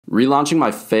Relaunching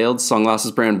my failed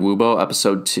sunglasses brand Wubo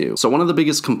episode 2. So one of the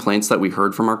biggest complaints that we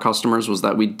heard from our customers was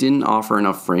that we didn't offer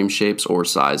enough frame shapes or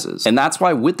sizes. And that's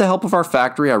why, with the help of our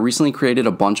factory, I recently created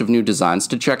a bunch of new designs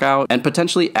to check out and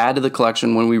potentially add to the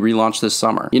collection when we relaunch this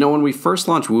summer. You know, when we first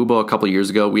launched Wubo a couple years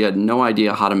ago, we had no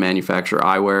idea how to manufacture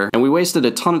eyewear, and we wasted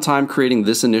a ton of time creating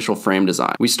this initial frame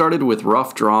design. We started with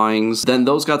rough drawings, then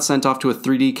those got sent off to a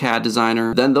 3D CAD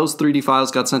designer, then those 3D files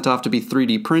got sent off to be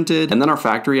 3D printed, and then our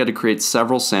factory had to create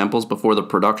several samples before the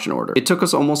production order. It took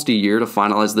us almost a year to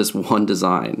finalize this one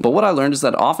design. But what I learned is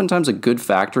that oftentimes a good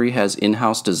factory has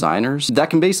in-house designers that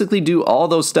can basically do all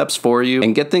those steps for you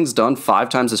and get things done 5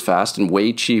 times as fast and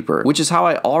way cheaper, which is how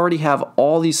I already have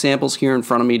all these samples here in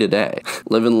front of me today.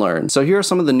 Live and learn. So here are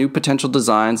some of the new potential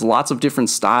designs, lots of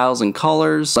different styles and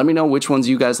colors. Let me know which ones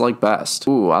you guys like best.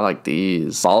 Ooh, I like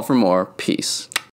these. Follow for more. Peace.